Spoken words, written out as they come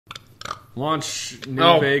Launch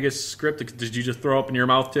New Vegas script. Did you just throw up in your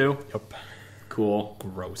mouth too? Yep. Cool.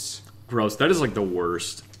 Gross. Gross. That is like the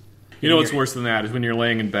worst. You know what's worse than that is when you're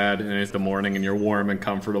laying in bed and it's the morning and you're warm and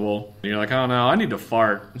comfortable. And you're like, oh no, I need to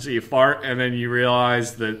fart. So you fart and then you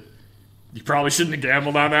realize that you probably shouldn't have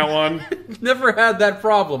gambled on that one. Never had that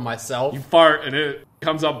problem myself. You fart and it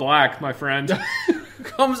comes up black, my friend.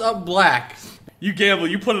 Comes up black. You gamble,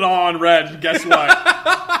 you put it all on red, and guess what?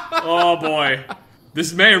 Oh boy.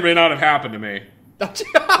 This may or may not have happened to me.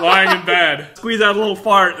 Lying in bed. Squeeze out a little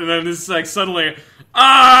fart and then it's like suddenly...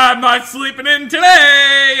 I'm not sleeping in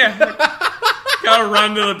today! Gotta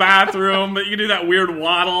run to the bathroom, but you can do that weird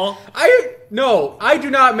waddle. No, I do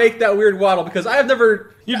not make that weird waddle because I have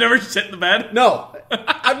never... You never shit in the bed? No.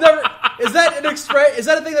 I've never... Is that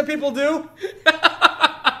a thing that people do?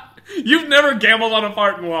 You've never gambled on a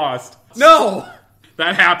fart and lost. No!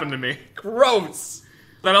 That happened to me. Gross.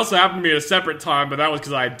 That also happened to me at a separate time, but that was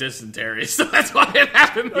because I had dysentery, so that's why it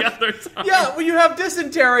happened the other time. Yeah, when you have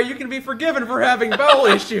dysentery, you can be forgiven for having bowel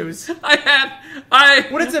issues.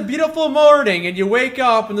 When it's a beautiful morning and you wake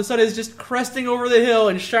up and the sun is just cresting over the hill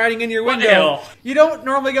and shining in your window, you don't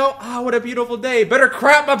normally go, oh, what a beautiful day, better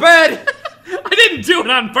crap my bed. I didn't do it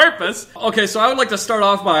on purpose. Okay, so I would like to start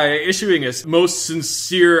off by issuing a most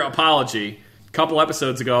sincere apology. A couple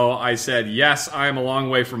episodes ago, I said, yes, I am a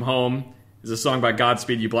long way from home. Is a song by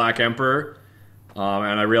Godspeed You Black Emperor,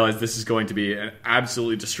 and I realized this is going to be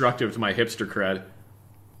absolutely destructive to my hipster cred.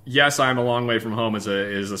 Yes, I'm a Long Way From Home is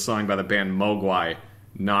a song by the band Mogwai,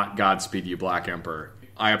 not Godspeed You Black Emperor.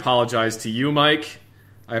 I apologize to you, Mike.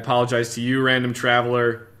 I apologize to you, Random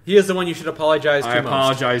Traveler. He is the one you should apologize to most. I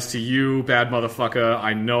apologize to you, Bad Mothafucka.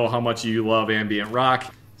 I know how much you love ambient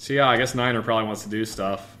rock. So yeah, I guess Niner probably wants to do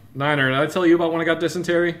stuff. Niner, did I tell you about when I got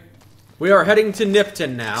dysentery? We are heading to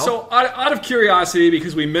Nipton now. So, out of curiosity,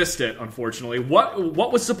 because we missed it, unfortunately,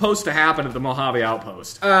 what was supposed to happen at the Mojave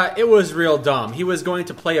Outpost? It was real dumb. He was going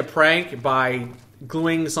to play a prank by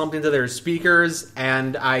gluing something to their speakers,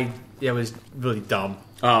 and it was really dumb.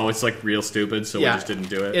 Oh, it's like real stupid, so we just didn't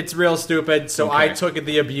do it? It's real stupid, so I took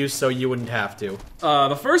the abuse so you wouldn't have to.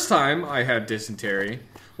 The first time I had dysentery...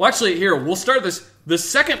 Well, actually, here, we'll start this. The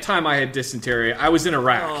second time I had dysentery, I was in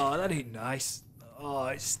Iraq. Oh, that ain't nice. Oh,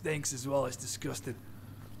 it stinks as well. It's disgusting.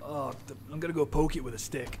 Oh, I'm gonna go poke it with a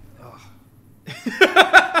stick. Oh.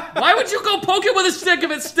 Why would you go poke it with a stick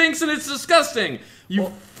if it stinks and it's disgusting?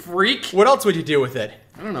 You freak. What else would you do with it?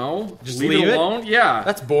 I don't know. Just leave it alone? Yeah.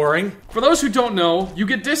 That's boring. For those who don't know, you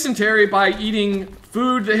get dysentery by eating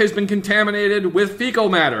food that has been contaminated with fecal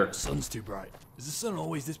matter. The sun's too bright. Is the sun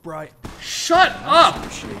always this bright? Shut up!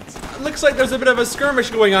 It looks like there's a bit of a skirmish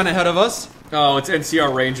going on ahead of us. Oh, it's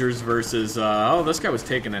NCR Rangers versus, this guy was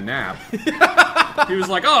taking a nap. He was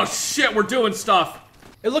like, oh shit, we're doing stuff.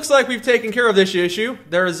 It looks like we've taken care of this issue.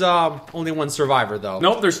 There's, only one survivor, though.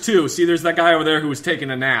 Nope, there's two. See, there's that guy over there who was taking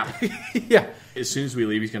a nap. Yeah. As soon as we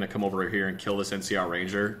leave, he's gonna come over here and kill this NCR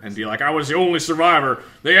Ranger and be like, I was the only survivor.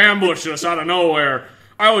 They ambushed us out of nowhere.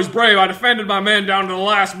 I was brave. I defended my men down to the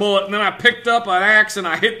last bullet, and then I picked up an axe and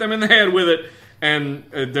I hit them in the head with it. And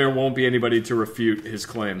there won't be anybody to refute his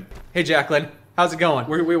claim. Hey, Jacqueline. How's it going?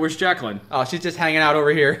 Where's Jacqueline? Oh, she's just hanging out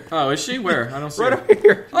over here. Oh, is she? Where? I don't see right her. over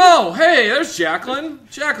here. Oh, hey, there's Jacqueline.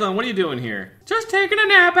 Jacqueline, what are you doing here? Just taking a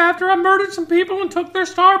nap after I murdered some people and took their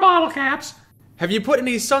star bottle caps. Have you put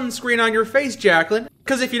any sunscreen on your face, Jacqueline?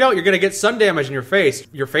 Because if you don't, you're going to get sun damage in your face.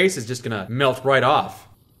 Your face is just going to melt right off.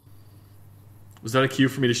 Was that a cue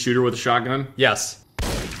for me to shoot her with a shotgun? Yes.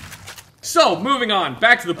 So, moving on.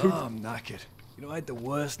 Back to the poop. Oh, I'm knackered. You know, I had the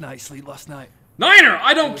worst night's sleep last night. Niner,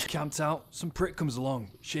 I don't... I was camped out. Some prick comes along,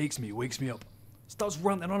 shakes me, wakes me up. Starts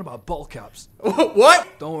ranting on about bottle caps. What?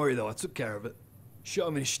 Don't worry, though. I took care of it. Shot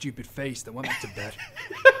him in his stupid face, then went back to bed.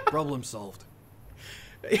 Problem solved.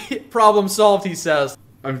 Problem solved, he says.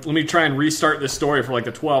 Let me try and restart this story for like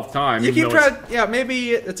the 12th time. You keep trying... Yeah,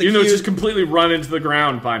 maybe it's a even though it's just completely run into the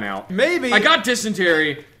ground by now. Maybe. I got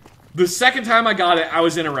dysentery. The second time I got it, I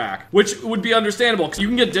was in Iraq. Which would be understandable, because you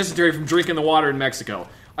can get dysentery from drinking the water in Mexico.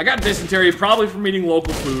 I got dysentery probably from eating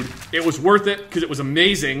local food. It was worth it, because it was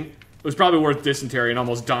amazing. It was probably worth dysentery and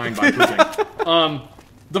almost dying by pooping.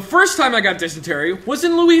 The first time I got dysentery was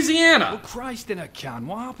in Louisiana. Oh, Christ in a can.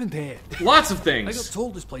 What happened here? Lots of things. I got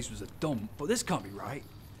told this place was a dump, but this can't be right.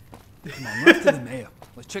 Come on, we're after the mayor.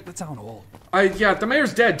 Let's check the town hall. Yeah, the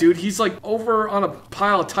mayor's dead, dude. He's like over on a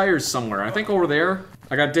pile of tires somewhere. I think over there.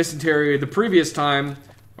 I got dysentery the previous time.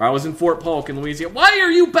 I was in Fort Polk in Louisiana. Why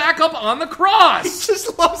are you back up on the cross? He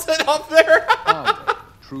just loves it up there.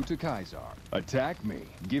 True to Kaiser. Attack me.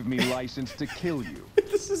 Give me license to kill you.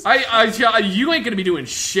 You ain't gonna be doing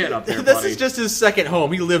shit up there, This buddy. is just his second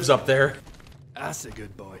home. He lives up there. That's a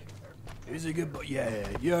good boy. He's a good boy. Yeah,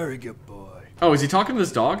 you're a good boy. Oh, is he talking to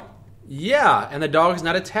this dog? Yeah, and the dog's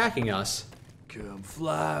not attacking us. Come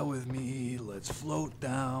fly with me, let's float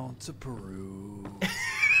down to Peru.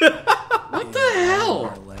 What the hell? In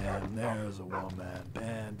our land, there's a one-man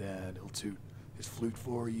band and he'll toot his flute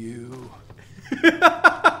for you.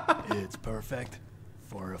 It's perfect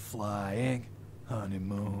for a flying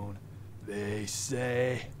honeymoon, they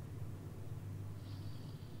say.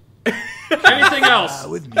 Anything else? Fly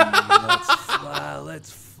with me,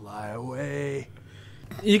 let's fly away.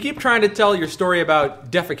 You keep trying to tell your story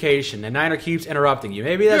about defecation, and Niner keeps interrupting you.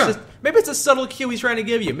 Maybe that's maybe it's a subtle cue he's trying to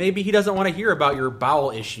give you. Maybe he doesn't want to hear about your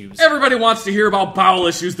bowel issues. Everybody wants to hear about bowel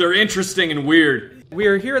issues. They're interesting and weird.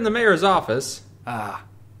 We're here in the mayor's office.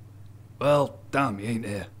 Well, damn, you ain't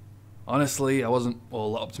here. Honestly, I wasn't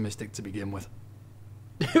all optimistic to begin with.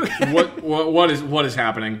 What is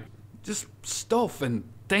happening? Just stuff and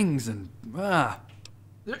things and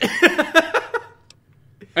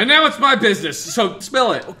And now it's my business, so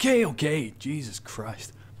spill it. Okay, Jesus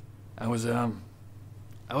Christ. I was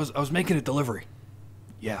making a delivery.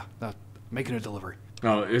 Yeah, making a delivery.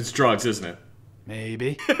 Oh, it's drugs, isn't it?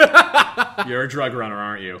 Maybe. You're a drug runner,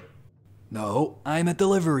 aren't you? No, I'm a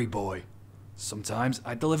delivery boy. Sometimes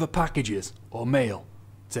I deliver packages or mail.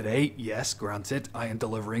 Today, yes, granted, I am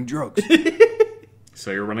delivering drugs.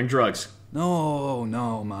 So you're running drugs? No,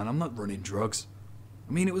 man, I'm not running drugs.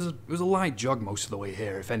 I mean, it was a light jog most of the way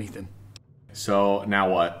here, if anything. So, now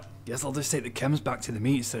what? Guess I'll just take the chems back to the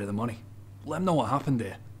meat instead of the money. Let them know what happened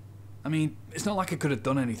here. I mean, it's not like I could have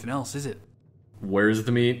done anything else, is it? Where's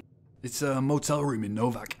the meat? It's a motel room in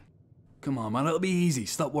Novak. Come on, man, it'll be easy.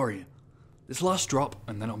 Stop worrying. This last drop,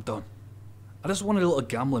 and then I'm done. I just wanted a little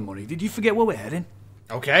gambling money. Did you forget where we're heading?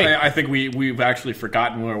 Okay. I think we've actually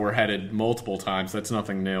forgotten where we're headed multiple times. That's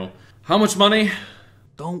nothing new. How much money?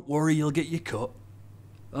 Don't worry, you'll get your cut.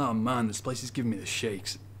 Oh man, this place is giving me the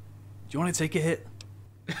shakes. Do you want to take a hit?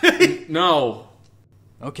 No.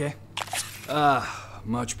 Okay.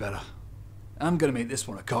 Much better. I'm gonna make this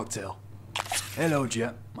one a cocktail. Hello,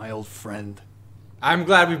 Jet, my old friend. I'm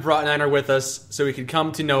glad we brought Niner with us so we could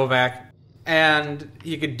come to Novak and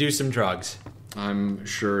he could do some drugs. I'm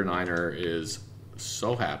sure Niner is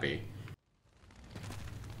so happy.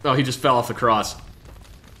 Oh, he just fell off the cross. Did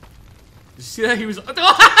you see that? He was...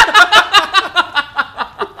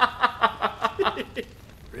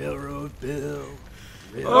 Railroad Bill.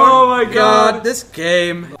 Oh my god, this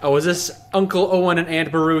game. Oh, is this Uncle Owen and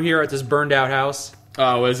Aunt Beru here at this burned out house?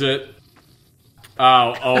 Oh, is it?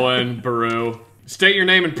 Oh, Owen, Baru. State your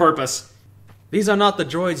name and purpose. These are not the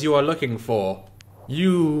droids you are looking for.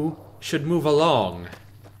 You should move along.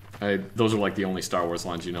 Those are like the only Star Wars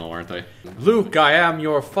lines you know, aren't they? Luke, I am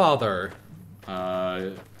your father.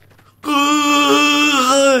 What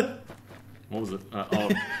was it? Oh,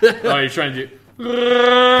 you're trying to do...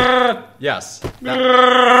 Yes.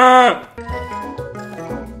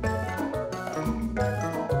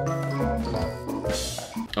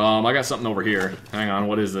 I got something over here. Hang on,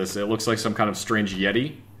 what is this? It looks like some kind of strange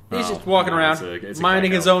Yeti. He's just walking around, it's a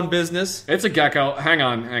minding gecko. his own business. It's a gecko. Hang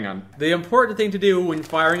on. The important thing to do when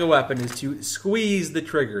firing a weapon is to squeeze the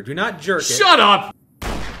trigger. Do not jerk it. Shut up!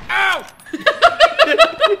 Ow!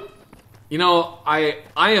 You know, I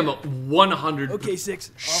am 100... Okay,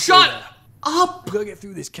 Six. Shut up! We gotta get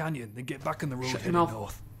through this canyon, then get back on the road heading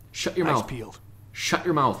north. Shut your Eyes mouth. peeled. Shut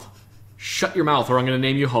your mouth. Shut your mouth, or I'm gonna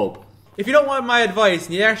name you Hope. If you don't want my advice,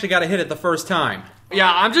 you actually gotta hit it the first time.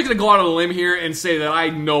 Yeah, I'm just gonna go out on a limb here and say that I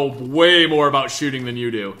know way more about shooting than you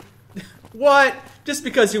do. What? Just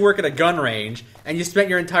because you work at a gun range, and you spent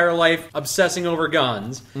your entire life obsessing over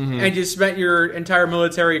guns, and you spent your entire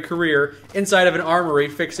military career inside of an armory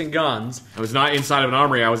fixing guns, I was not inside of an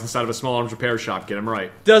armory, I was inside of a small arms repair shop, get him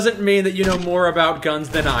right. doesn't mean that you know more about guns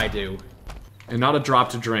than I do. And not a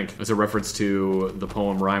drop to drink is a reference to the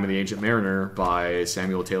poem Rime of the Ancient Mariner by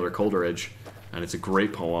Samuel Taylor Coleridge, and it's a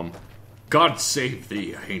great poem. God save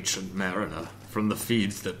thee, ancient mariner, from the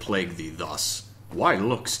feeds that plague thee thus. Why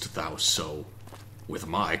look'st thou so? With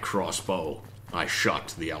my crossbow, I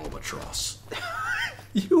shot the albatross.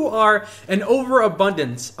 You are an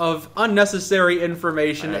overabundance of unnecessary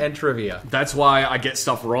information and trivia. That's why I get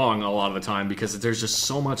stuff wrong a lot of the time, because there's just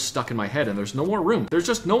so much stuck in my head, and there's no more room. There's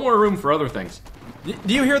just no more room for other things.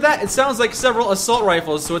 Do you hear that? It sounds like several assault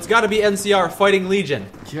rifles, so it's gotta be NCR fighting Legion.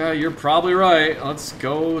 Yeah, you're probably right. Let's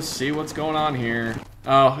go see what's going on here.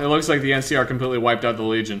 Oh, it looks like the NCR completely wiped out the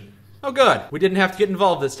Legion. Oh good, we didn't have to get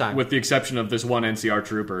involved this time. With the exception of this one NCR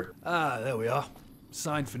trooper. There we are.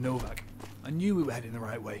 Signed for Novak. I knew we were heading the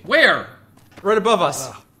right way. Where? Right above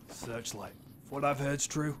us. Searchlight. If what I've heard's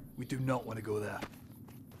true, we do not want to go there.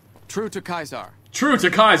 True to Kaiser. True to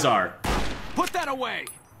Kaiser. Put that away.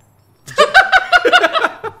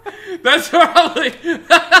 That's probably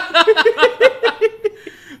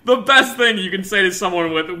the best thing you can say to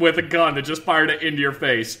someone with a gun that just fired it into your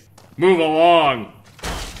face. Move along.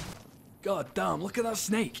 God damn, look at that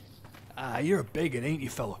snake. Ah, you're a big one, ain't you,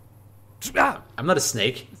 fella? Ah, I'm not a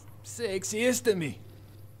snake. sexy hissed at me.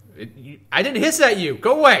 I didn't hiss at you.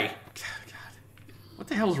 Go away. What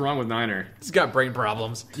the hell's wrong with Niner? He's got brain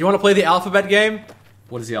problems. You want to play the alphabet game?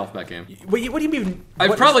 What is the alphabet game? What do you mean?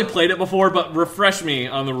 I've probably played it before, but refresh me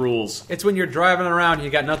on the rules. It's when you're driving around and you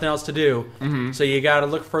got nothing else to do. Mm-hmm. So you got to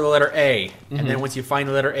look for the letter A. Mm-hmm. And then once you find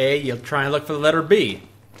the letter A, you'll try and look for the letter B.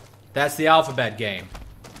 That's the alphabet game.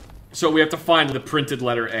 So we have to find the printed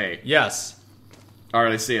letter A. Yes. All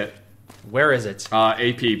right, I see it. Where is it?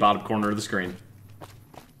 AP, bottom corner of the screen.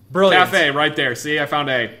 Brilliant. Cafe, right there. See, I found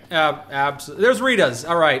A. Absolutely. There's Rita's.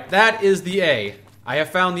 All right, that is the A. I have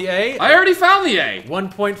found the A. I already found the A. 1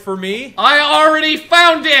 point for me. I already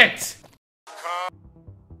found it!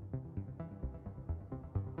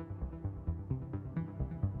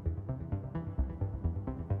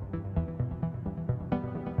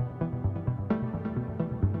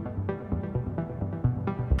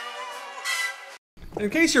 In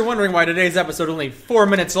case you're wondering why today's episode is only 4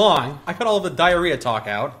 minutes long, I cut all of the diarrhea talk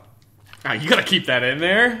out. Ah, you gotta keep that in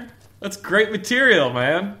there. That's great material,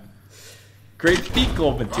 man. Great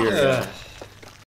fecal material.